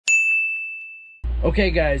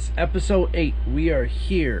Okay guys, episode 8, we are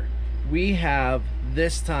here. We have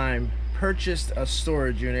this time purchased a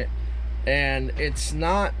storage unit, and it's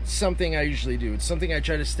not something I usually do. It's something I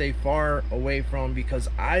try to stay far away from because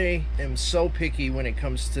I am so picky when it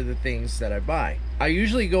comes to the things that I buy. I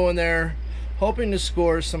usually go in there hoping to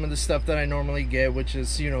score some of the stuff that I normally get, which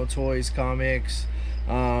is, you know, toys, comics,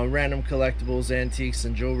 random collectibles, antiques,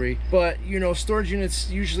 and jewelry. But, you know, storage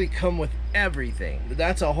units usually come with everything.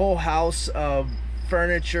 That's a whole house of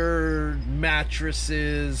furniture,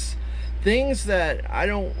 mattresses, things that I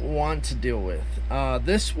don't want to deal with.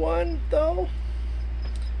 This one, though,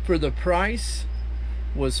 for the price,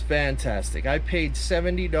 was fantastic. I paid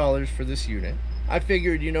 $70 for this unit. I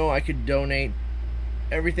figured, you know, I could donate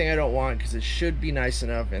everything I don't want because it should be nice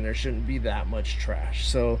enough and there shouldn't be that much trash.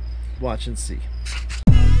 So, watch and see.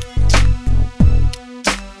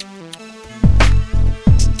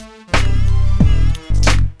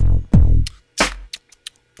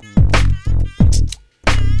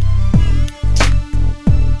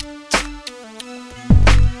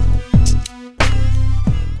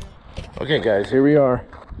 Okay guys, here we are.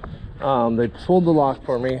 They pulled the lock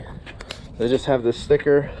for me. They just have this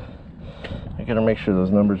sticker. I gotta make sure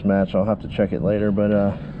those numbers match. I'll have to check it later, but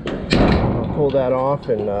I'll pull that off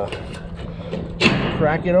and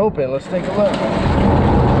crack it open. Let's take a look.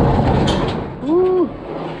 Woo!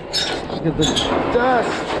 Look at the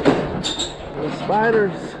dust, the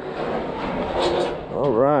spiders.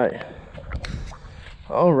 All right,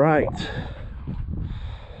 all right.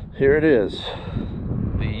 Here it is.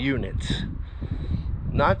 The unit.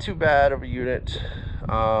 Not too bad of a unit.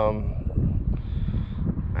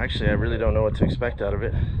 Actually, I really don't know what to expect out of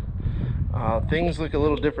it. Things look a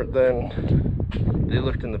little different than they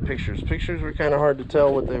looked in the pictures. Pictures were kind of hard to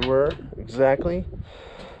tell what they were exactly.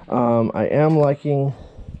 I am liking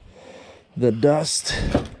the dust.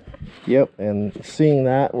 Yep, and seeing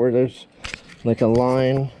that where there's like a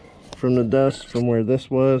line from the dust from where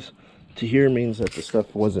this was to here means that the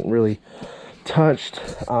stuff wasn't really touched.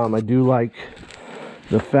 I do like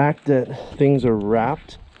the fact that things are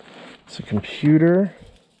wrapped. It's a computer.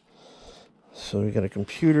 So we got a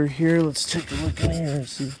computer here. Let's take a look in here and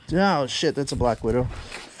see. Oh shit, that's a Black Widow.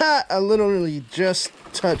 I literally just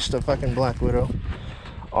touched a fucking Black Widow.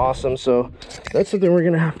 Awesome. So that's something we're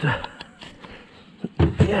gonna have to,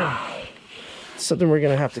 yeah, something we're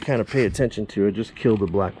gonna have to kind of pay attention to. I just killed a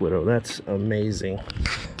Black Widow. That's amazing.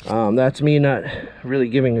 That's me not really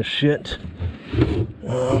giving a shit.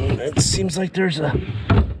 It seems like there's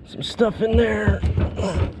some stuff in there.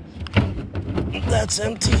 That's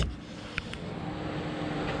empty.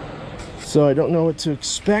 So I don't know what to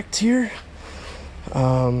expect here.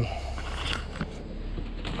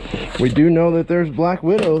 We do know that there's Black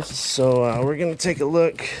Widows, so we're gonna take a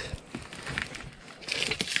look.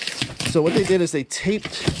 So what they did is they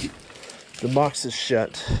taped the boxes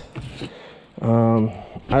shut.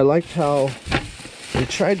 I liked how they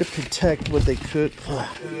tried to protect what they could. I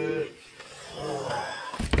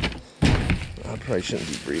probably shouldn't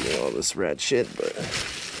be breathing all this rat shit, but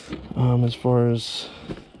as far as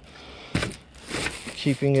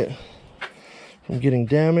keeping it from getting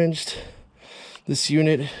damaged, this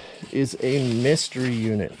unit is a mystery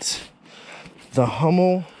unit. The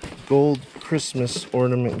Hummel Gold Christmas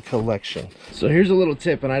Ornament Collection. So here's a little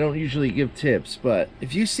tip, and I don't usually give tips, but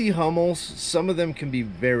if you see Hummels, some of them can be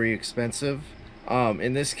very expensive.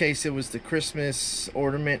 In this case, it was the Christmas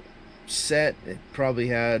ornament set. It probably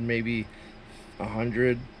had maybe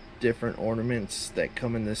 100 different ornaments that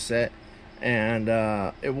come in this set, and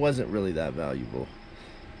it wasn't really that valuable.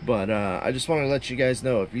 But I just want to let you guys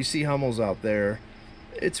know, if you see Hummels out there,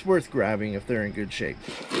 it's worth grabbing if they're in good shape.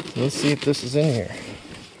 Let's see if this is in here.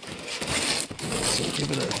 So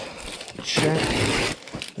give it a check.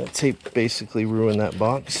 That tape basically ruined that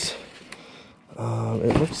box.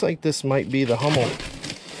 It looks like this might be the Hummel.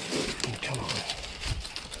 Come on.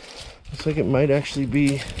 Looks like it might actually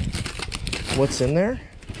be what's in there,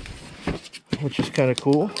 which is kind of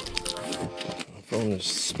cool. My phone is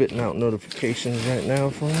spitting out notifications right now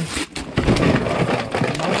for me.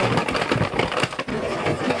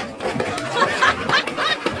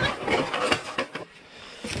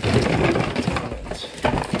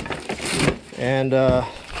 And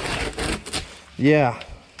yeah,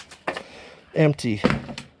 empty.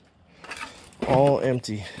 All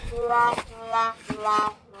empty.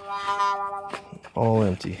 All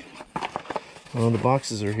empty. Well, the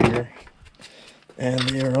boxes are here, and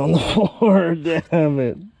they are on the floor. Damn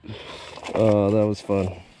it. Oh, that was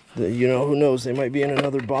fun. You know, who knows? They might be in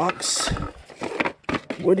another box.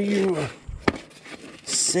 What do you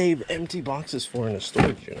save empty boxes for in a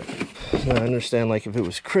storage unit? I understand, like, if it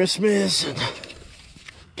was Christmas and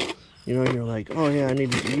you know, you're like, oh yeah, I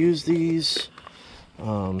need to use these,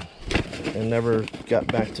 and never got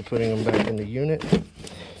back to putting them back in the unit.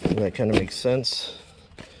 And that kind of makes sense.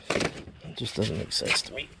 It just doesn't make sense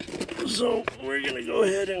to me. So we're gonna go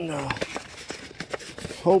ahead and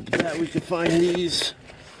hope that we can find these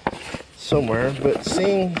somewhere. But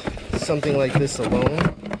seeing something like this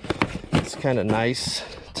alone, it's kind of nice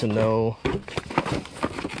to know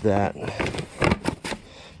that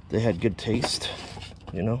they had good taste,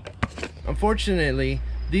 you know. Unfortunately,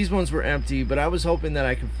 these ones were empty, but I was hoping that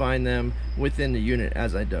I could find them within the unit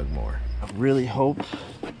as I dug more. I really hope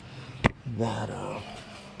that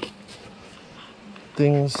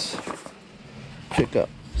things pick up.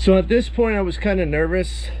 So at this point I was kind of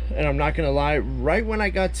nervous, and I'm not gonna lie, right when I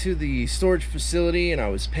got to the storage facility and I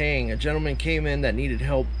was paying, a gentleman came in that needed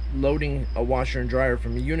help loading a washer and dryer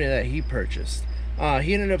from a unit that he purchased.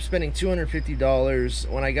 He ended up spending $250.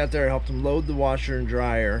 When I got there, I helped him load the washer and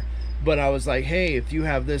dryer, but I was like, hey, if you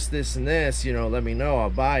have this, this, and this, you know, let me know, I'll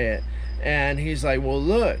buy it. And he's like, well,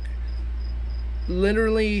 look,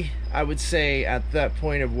 literally, I would say at that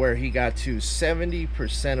point of where he got to,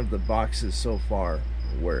 70% of the boxes so far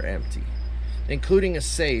were empty, including a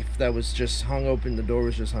safe that was just hung open. The door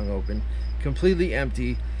was just hung open, completely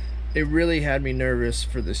empty. It really had me nervous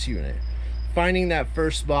for this unit. Finding that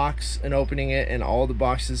first box and opening it and all the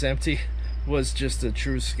boxes empty was just a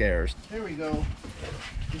true scare. Here we go.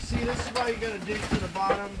 You see, this is why you gotta dig to the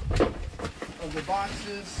bottom of the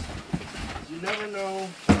boxes. You never know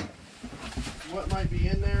what might be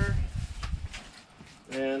in there.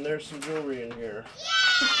 And there's some jewelry in here.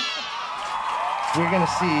 We're gonna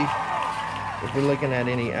see if we're looking at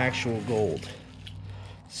any actual gold.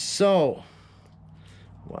 So,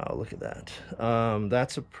 wow, look at that.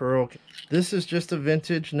 That's a pearl. This is just a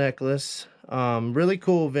vintage necklace. Really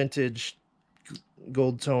cool vintage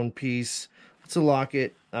gold tone piece. It's a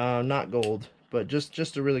locket, not gold, but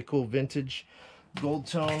just a really cool vintage gold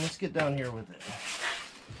tone. Let's get down here with it.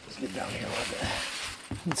 Let's get down here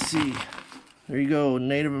with it. Let's see. There you go,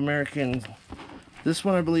 Native American. This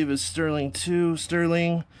one I believe is sterling too.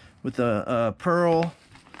 Sterling with a pearl.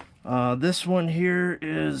 This one here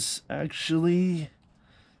is actually,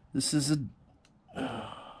 this is a,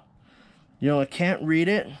 you know, I can't read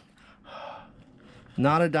it.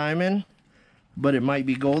 Not a diamond, but it might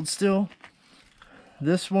be gold still.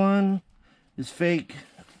 This one is fake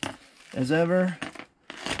as ever.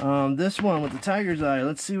 This one with the tiger's eye,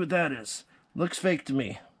 let's see what that is. Looks fake to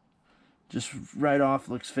me. Just right off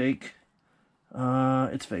looks fake.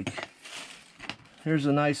 It's fake. Here's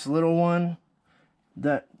a nice little one.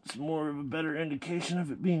 That's more of a better indication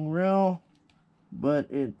of it being real, but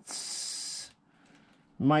it's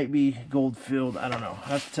might be gold filled. I don't know. I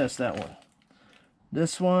have to test that one.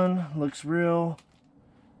 This one looks real.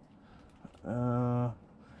 I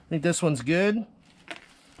think this one's good.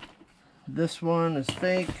 This one is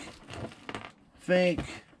fake.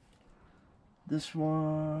 Fake. This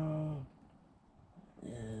one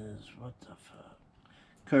is, what the fuck?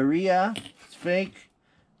 Korea. It's fake.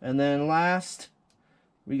 And then last,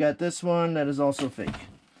 we got this one that is also fake.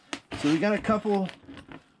 So we got a couple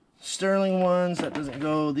sterling ones that doesn't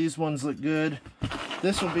go. These ones look good.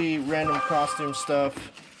 This will be random costume stuff.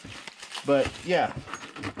 But yeah,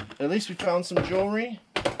 at least we found some jewelry.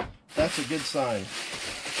 That's a good sign.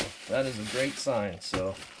 That is a great sign.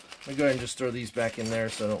 So let me go ahead and just throw these back in there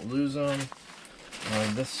so I don't lose them.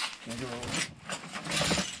 This can go.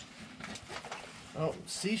 Oh,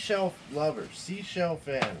 seashell lover, seashell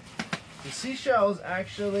fan. The seashells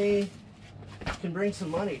actually can bring some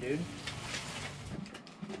money, dude.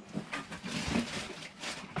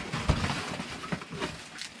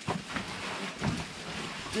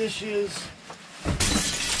 Dishes.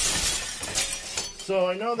 So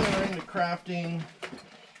I know they were into crafting.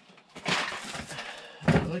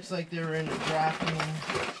 It looks like they were into drafting.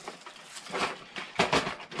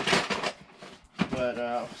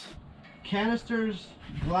 But canisters,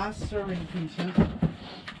 glass serving pieces.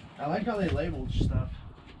 I like how they labeled stuff.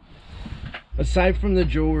 Aside from the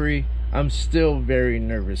jewelry, I'm still very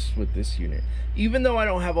nervous with this unit. Even though I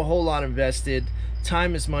don't have a whole lot invested,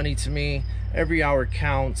 time is money to me. Every hour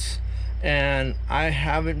counts, and I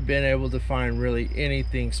haven't been able to find really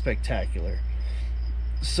anything spectacular.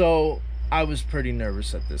 So I was pretty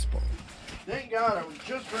nervous at this point. Thank God I was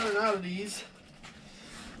just running out of these.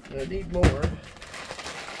 I need more.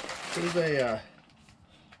 Here's a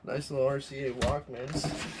nice little RCA Walkmans.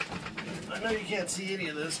 I know you can't see any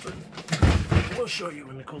of this, but we'll show you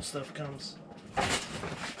when the cool stuff comes.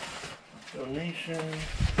 Donation.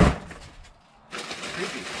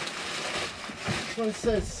 Creepy. This one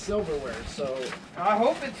says silverware, so I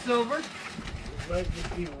hope it's silver. might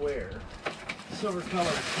just be wear. Silver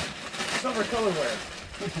color. Silver color wear.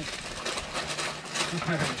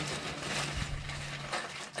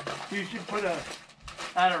 You should put a,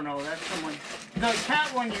 I don't know, that's someone, the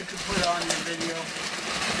cat one you could put on your video,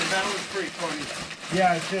 because that was pretty funny.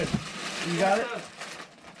 Yeah, I should. You got it?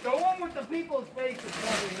 The one with the people's face is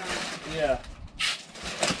probably not. Yeah.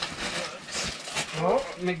 Oh,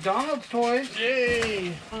 McDonald's toys.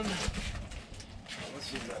 Yay!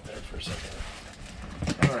 Let's leave that there for a second.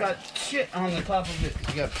 It's got shit on the top of it.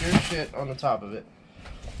 You got pure shit on the top of it.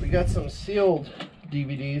 We got some sealed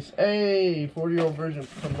DVDs. Hey, 40-year-old version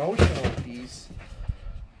promotional piece.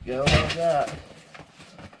 Gotta love that.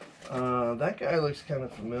 That guy looks kind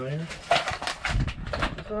of familiar.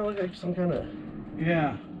 Does that look like some kind of...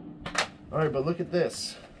 Yeah. Alright, but look at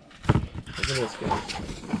this. Look at this, guys.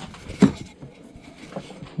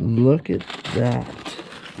 Look at that.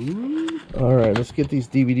 All right, let's get these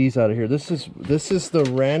DVDs out of here. This is the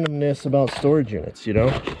randomness about storage units, you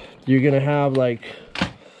know? You're gonna have like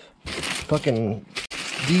fucking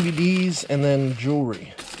DVDs and then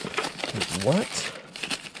jewelry. What?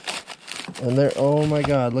 And there, oh my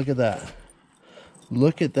god, look at that.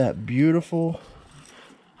 Look at that beautiful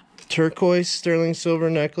turquoise sterling silver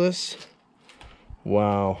necklace.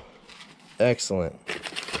 Wow. Excellent.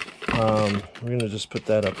 We're gonna just put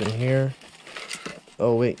that up in here.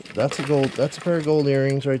 Oh wait, that's a pair of gold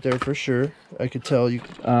earrings right there for sure. I could tell you.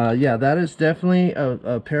 Yeah, that is definitely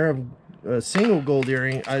a pair of single gold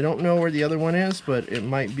earring. I don't know where the other one is, but it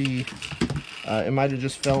might be, it might have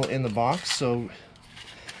just fell in the box. So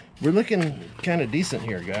we're looking kind of decent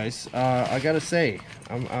here, guys. I gotta say,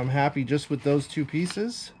 I'm happy just with those two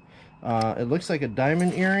pieces. It looks like a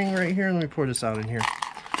diamond earring right here. Let me pour this out in here.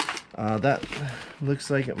 That looks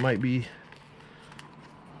like it might be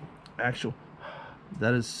actual.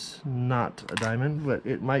 That is not a diamond, but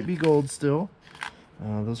it might be gold still.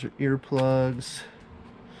 Those are earplugs.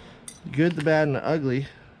 Good, the bad, and the ugly.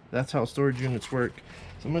 That's how storage units work.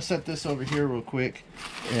 So I'm going to set this over here real quick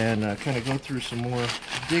and kind of go through some more,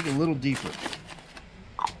 dig a little deeper.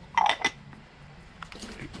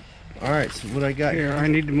 Alright, so what I got here, I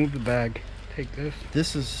need to move the bag. Take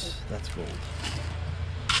this. That's gold.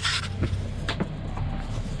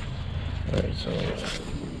 Alright, so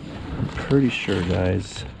I'm pretty sure,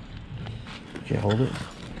 guys. Okay, hold it.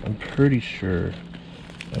 I'm pretty sure.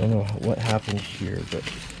 I don't know what happened here, but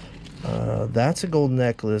that's a gold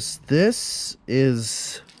necklace. This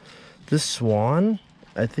swan,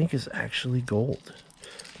 I think, is actually gold,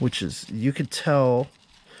 which is, you could tell.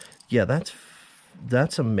 Yeah,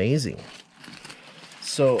 that's amazing.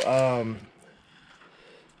 So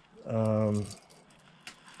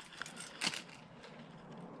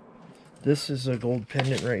this is a gold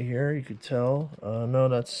pendant right here, you could tell. No,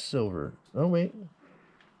 that's silver. Oh wait,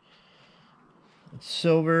 it's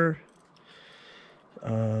silver.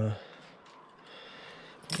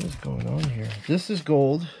 What is going on here? This is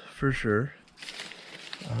gold for sure.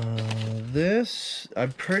 This,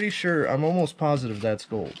 I'm pretty sure, I'm almost positive that's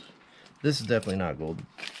gold. This is definitely not gold.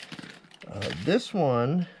 This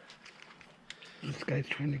one, this guy's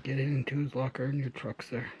trying to get it into his locker, and your truck's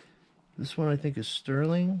there. This one I think is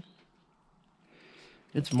sterling.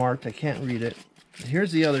 It's marked, I can't read it.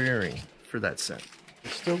 Here's the other earring for that set.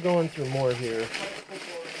 We're still going through more here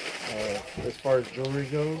as far as jewelry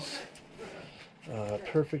goes.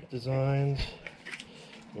 Perfect designs.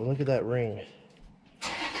 Well, look at that ring.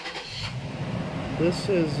 This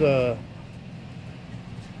is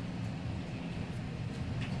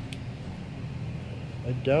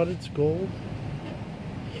I doubt it's gold.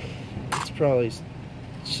 It's probably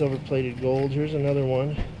silver plated gold. Here's another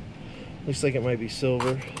one. Looks like it might be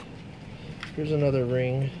silver. Here's another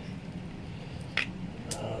ring.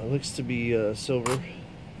 Looks to be silver.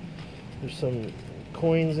 There's some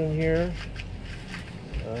coins in here.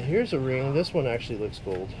 Here's a ring. This one actually looks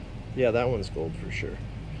gold. Yeah, that one's gold for sure.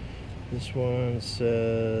 This one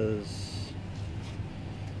says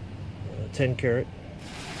 10 karat.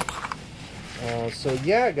 So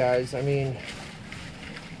yeah, guys, I mean,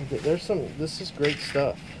 there's some, this is great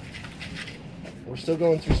stuff. We're still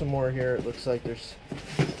going through some more here. It looks like here's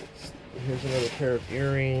another pair of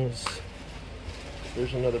earrings.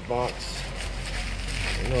 There's another box.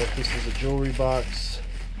 I don't know if this is a jewelry box.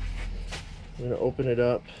 I'm gonna open it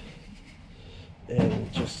up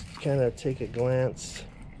and just kind of take a glance.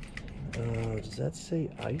 Does that say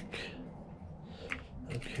Ike?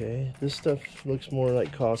 Okay, this stuff looks more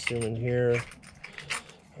like costume in here.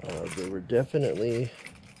 They were definitely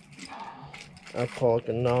Alcoholic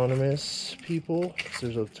Anonymous people.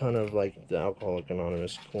 There's a ton of like the Alcoholic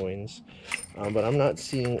Anonymous coins, but I'm not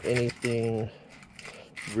seeing anything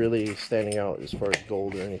really standing out as far as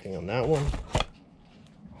gold or anything on that one.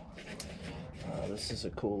 This is a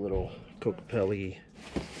cool little Cocapelli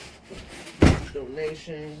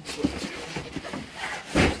donation.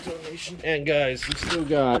 And guys, we still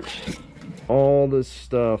got all this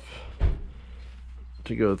stuff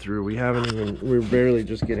to go through. We're barely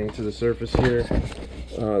just getting to the surface here.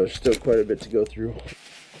 There's still quite a bit to go through.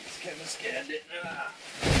 Let's kind of scanned it.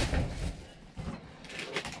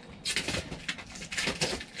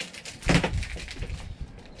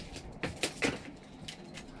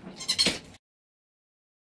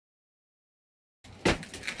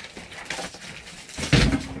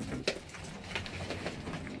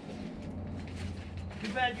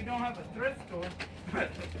 Too bad you don't have a thrift store.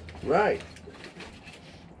 Right.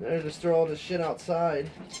 There, just throw all this shit outside.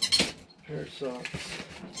 Pair of socks.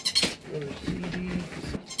 Another CD.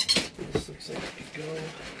 This looks like it could go.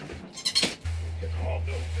 It can all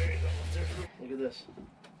go very well. Look at this.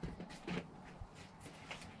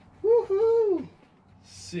 Woohoo!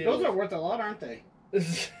 Those are worth a lot, aren't they?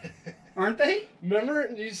 Aren't they? Remember,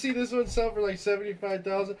 you see this one sell for like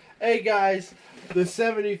 $75,000? Hey guys, the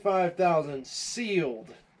 $75,000 sealed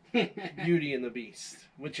Beauty and the Beast.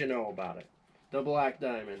 What you know about it? The black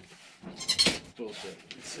diamond. Bullshit.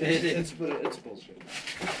 It's bullshit.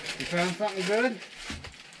 You found something good?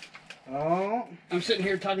 Oh, I'm sitting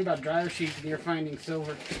here talking about dryer sheets and you're finding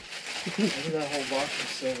silver. Look at that whole box of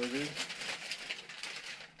silver, dude.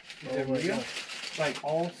 Is it real? God. Like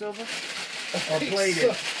all silver? Or plated?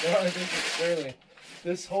 No, I think it's sterling.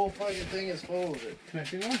 This whole fucking thing is full of it. Can I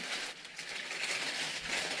see one?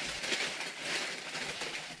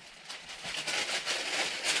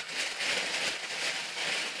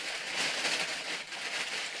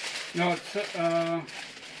 No, it's,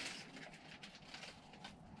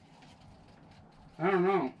 I don't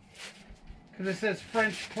know. Because it says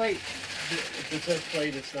French plate. If it says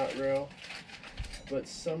plate, it's not real. But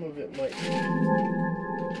some of it might be.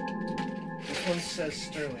 This one says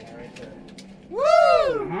sterling right there. Woo!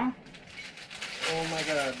 Uh-huh. Oh my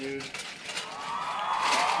god, dude.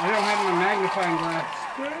 I don't have my magnifying glass.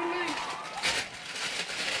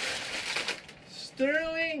 Sterling!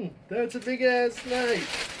 Sterling! That's a big ass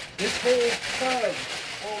knife. This whole tub.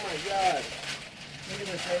 Oh my god. Look at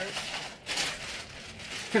this, Eric.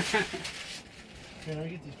 Here, let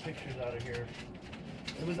me get these pictures out of here.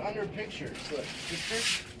 It was under pictures. Look,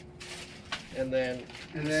 pictures. And then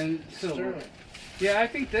silver. sterling. Yeah, I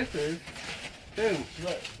think this is. Too.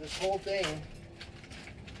 Look, this whole thing.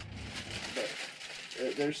 But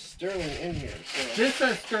there's sterling in here. So. This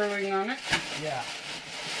says sterling on it. Yeah.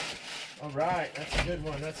 All right, that's a good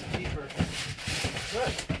one. That's a keeper.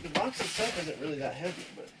 Look, the box itself isn't really that heavy,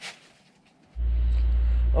 but.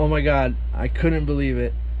 Oh my god, I couldn't believe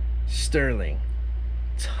it. Sterling.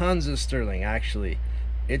 Tons of sterling, actually.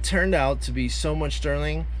 It turned out to be so much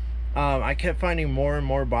sterling. I kept finding more and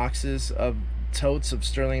more boxes of totes of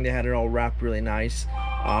sterling. They had it all wrapped really nice.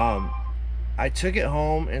 I took it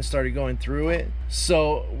home and started going through it.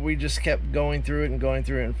 So we just kept going through it and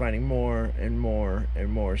finding more and more and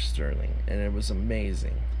more sterling. And it was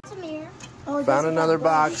amazing. Oh, found another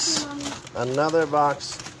box. Another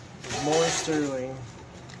box. More sterling.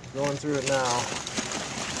 Going through it now.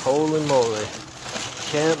 Holy moly.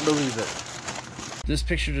 Can't believe it. This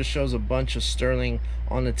picture just shows a bunch of sterling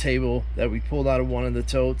on the table that we pulled out of one of the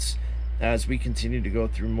totes. As we continued to go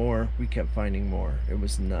through more, we kept finding more. It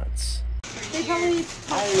was nuts. They probably.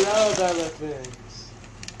 I love other things.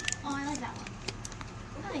 Oh, I like that one.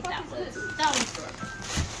 I like that one. That one's good.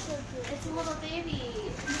 It's a little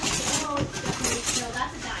baby. Oh, it's definitely, no,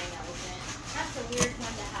 that's a dying elephant. That's a weird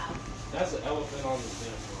one to have. That's an elephant on the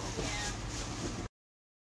stamp.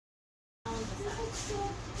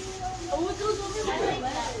 Oh, it goes over like that. I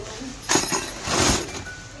like that one.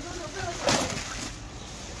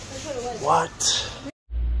 What?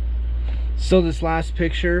 So this last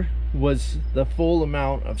picture was the full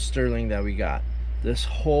amount of sterling that we got. This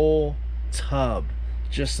whole tub,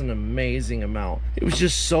 just an amazing amount. It was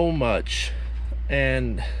just so much.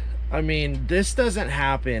 And I mean, this doesn't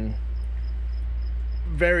happen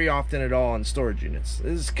very often at all in storage units.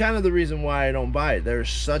 This is kind of the reason why I don't buy it. There's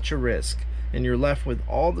such a risk, and you're left with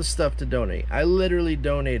all the stuff to donate. I literally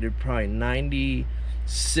donated probably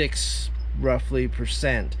 96 roughly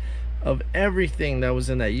 % of everything that was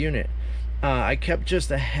in that unit. I kept just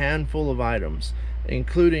a handful of items,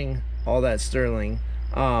 including all that sterling,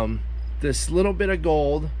 this little bit of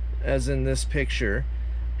gold, as in this picture,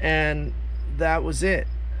 and that was it.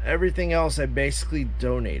 Everything else I basically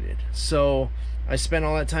donated. So I spent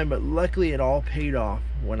all that time, but luckily it all paid off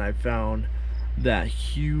when I found that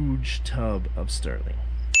huge tub of sterling.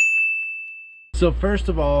 So first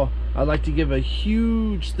of all, I'd like to give a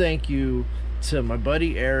huge thank you to my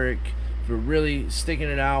buddy Eric for really sticking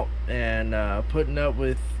it out and putting up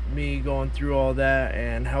with me going through all that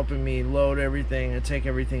and helping me load everything and take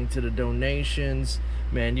everything to the donations.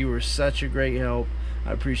 Man, you were such a great help.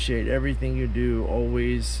 I appreciate everything you do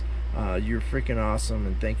always. You're freaking awesome,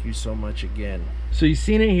 and thank you so much again. So you've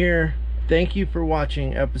seen it here. Thank you for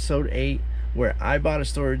watching episode 8 where I bought a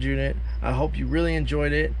storage unit. I hope you really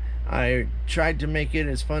enjoyed it. I tried to make it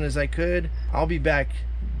as fun as I could. I'll be back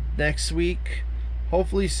next week,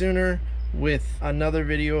 hopefully sooner, with another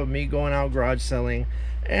video of me going out garage selling.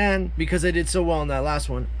 And because I did so well in that last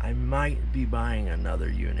one, I might be buying another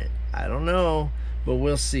unit. I don't know, but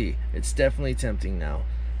we'll see. It's definitely tempting now.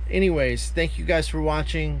 Anyways, thank you guys for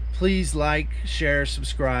watching. Please like, share,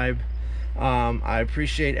 subscribe. I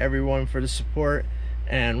appreciate everyone for the support,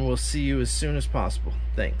 and we'll see you as soon as possible.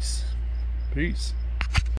 Thanks. Peace.